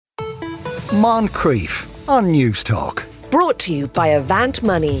Moncrief on News Talk. Brought to you by Avant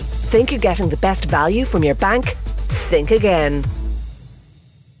Money. Think you're getting the best value from your bank? Think again.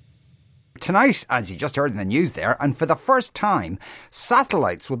 Tonight, as you just heard in the news there, and for the first time,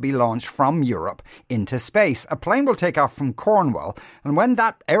 satellites will be launched from Europe into space. A plane will take off from Cornwall, and when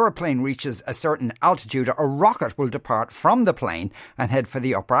that aeroplane reaches a certain altitude, a rocket will depart from the plane and head for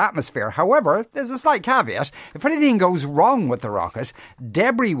the upper atmosphere. However, there's a slight caveat. If anything goes wrong with the rocket,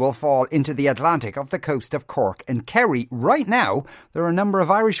 debris will fall into the Atlantic off the coast of Cork and Kerry. Right now, there are a number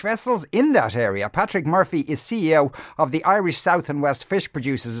of Irish vessels in that area. Patrick Murphy is CEO of the Irish South and West Fish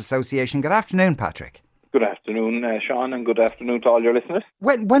Producers Association. Good afternoon, Patrick. Good afternoon, Sean, and good afternoon to all your listeners.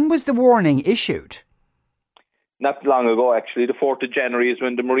 When was the warning issued? Not long ago, actually. The 4th of January is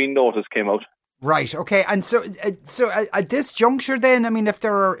when the marine notice came out. Right. Okay. And so at this juncture, then, I mean, if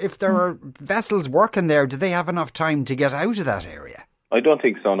there are vessels working there, do they have enough time to get out of that area? I don't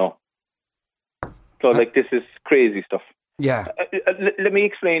think so. No. So, this is crazy stuff. Yeah. Let me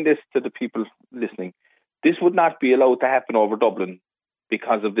explain this to the people listening. This would not be allowed to happen over Dublin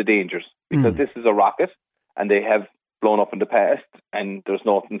because of the dangers. Because this is a rocket, and they have blown up in the past, and there's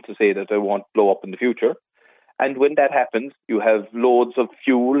nothing to say that they won't blow up in the future. And when that happens, you have loads of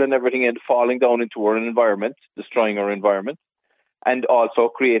fuel and everything falling down into our environment, destroying our environment, and also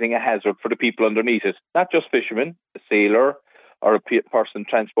creating a hazard for the people underneath it. Not just fishermen, a sailor, or a person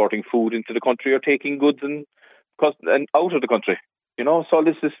transporting food into the country, or taking goods and out of the country. So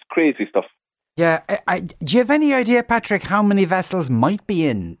this is crazy stuff. Yeah, do you have any idea, Patrick, how many vessels might be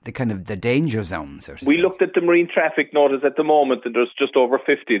in the kind of the danger zone? We looked at the marine traffic notice at the moment, and there's just over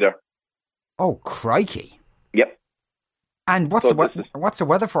 50 there. Oh, crikey! Yep. And what's the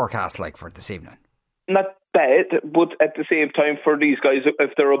weather forecast like for this evening? Not bad, but at the same time, for these guys,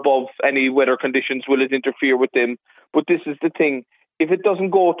 if they're above any weather conditions, will it interfere with them? But this is the thing: if it doesn't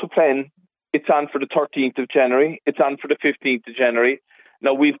go to plan, it's on for the 13th of January. It's on for the 15th of January.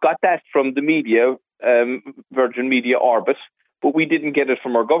 Now, we've got that from the media, Virgin Media Orbit, but we didn't get it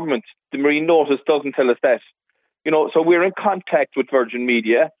from our government. The Marine Notice doesn't tell us that. So we're in contact with Virgin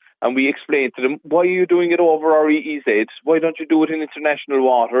Media, and we explain to them, why are you doing it over our EEZ? Why don't you do it in international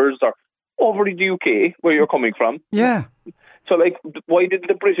waters or over the UK, where you're coming from? Yeah. So, why did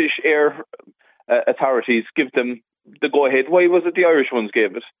the British air authorities give them the go-ahead? Why was it the Irish ones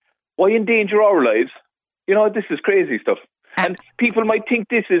gave it? Why endanger our lives? This is crazy stuff. And people might think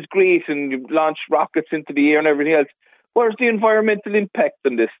this is great and you launch rockets into the air and everything else. Where's the environmental impact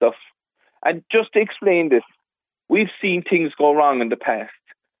on this stuff? And just to explain this, we've seen things go wrong in the past.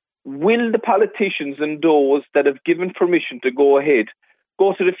 Will the politicians and those that have given permission to go ahead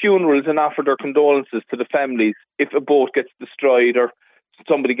go to the funerals and offer their condolences to the families if a boat gets destroyed or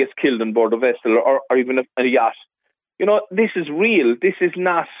somebody gets killed on board a vessel or even a yacht? This is real. This is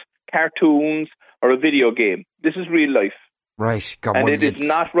not cartoons or a video game. This is real life. Right. And it is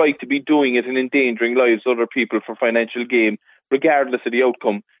not right to be doing it and endangering lives of other people for financial gain. Regardless of the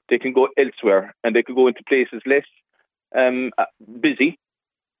outcome, they can go elsewhere and they could go into places less busy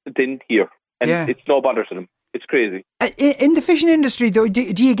than here. And it's no bother to them. It's crazy. In the fishing industry, though, do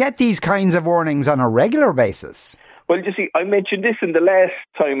you get these kinds of warnings on a regular basis? Well, you see, I mentioned this in the last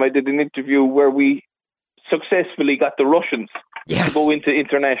time I did an interview where we successfully got the Russians to go into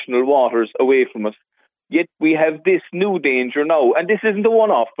international waters away from us. Yet we have this new danger now. And this isn't a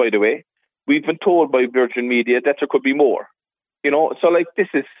one-off, by the way. We've been told by Virgin Media that there could be more. So this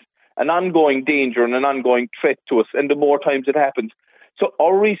is an ongoing danger and an ongoing threat to us. And the more times it happens. So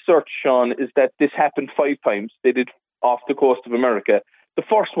our research, Sean, is that this happened 5 times. They did off the coast of America. The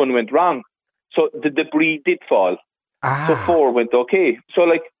first one went wrong. So the debris did fall. So 4 went okay. So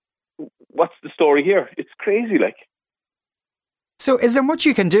what's the story here? It's crazy, So is there much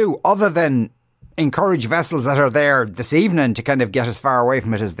you can do other than encourage vessels that are there this evening to kind of get as far away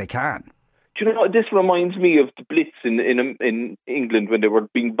from it as they can? Do you know, this reminds me of the Blitz in England when they were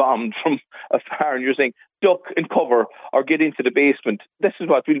being bombed from afar, and you're saying, duck and cover or get into the basement. This is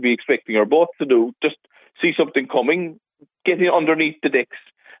what we'll be expecting our boats to do. Just see something coming, get in underneath the decks.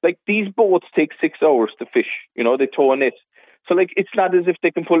 These boats take 6 hours to fish. They tow a net. So, it's not as if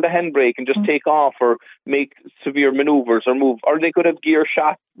they can pull the handbrake and just take off or make severe maneuvers or move. Or they could have gear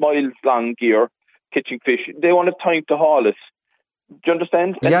shot, miles-long gear, catching fish. They won't have time to haul it. Do you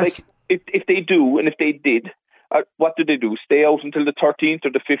understand? Yes. And if they do, and if they did, what do they do? Stay out until the 13th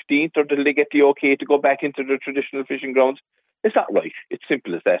or the 15th, or do they get the okay to go back into their traditional fishing grounds? It's not right. It's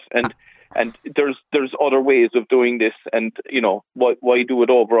simple as that. And there's other ways of doing this, and why do it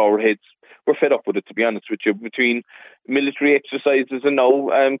over our heads? We're fed up with it, to be honest with you. Between military exercises and now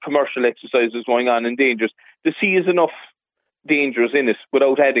commercial exercises going on in dangers, the sea is enough. dangers in it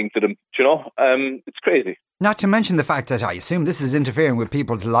without adding to them. You know, it's crazy. Not to mention the fact that I assume this is interfering with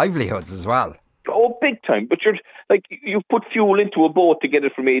people's livelihoods as well. Oh, big time. But you've put fuel into a boat to get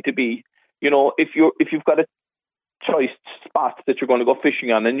it from A to B. You know, if you've got a choice spot that you're going to go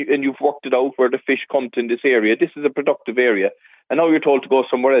fishing on, and you've worked it out where the fish come to in this area, this is a productive area, and now you're told to go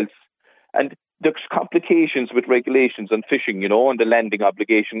somewhere else. And there's complications with regulations on fishing, you know, and the landing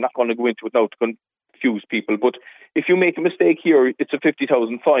obligation. I'm not going to go into it now to confuse people, but if you make a mistake here, it's a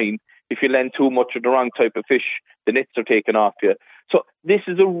 50,000 fine. If you land too much of the wrong type of fish, the nets are taken off you. So this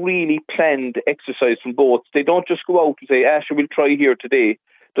is a really planned exercise from boats. They don't just go out and say, Asher, we'll try here today.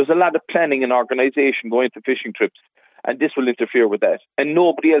 There's a lot of planning and organisation going into fishing trips, and this will interfere with that. And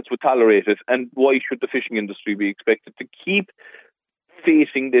nobody else would tolerate it. And why should the fishing industry be expected to keep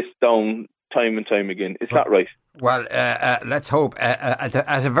facing this down time and time again? It's not right. Well, let's hope, at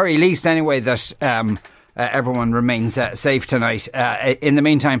the very least anyway, that everyone remains safe tonight. In the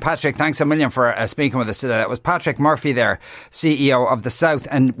meantime, Patrick, thanks a million for speaking with us today. That was Patrick Murphy there, CEO of the South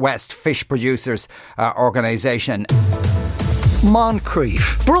and West Fish Producers Organisation.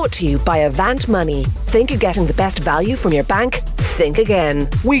 Moncrief. Brought to you by Avant Money. Think you're getting the best value from your bank? Think again.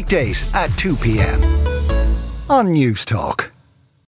 Weekdays at 2 p.m. on News Talk.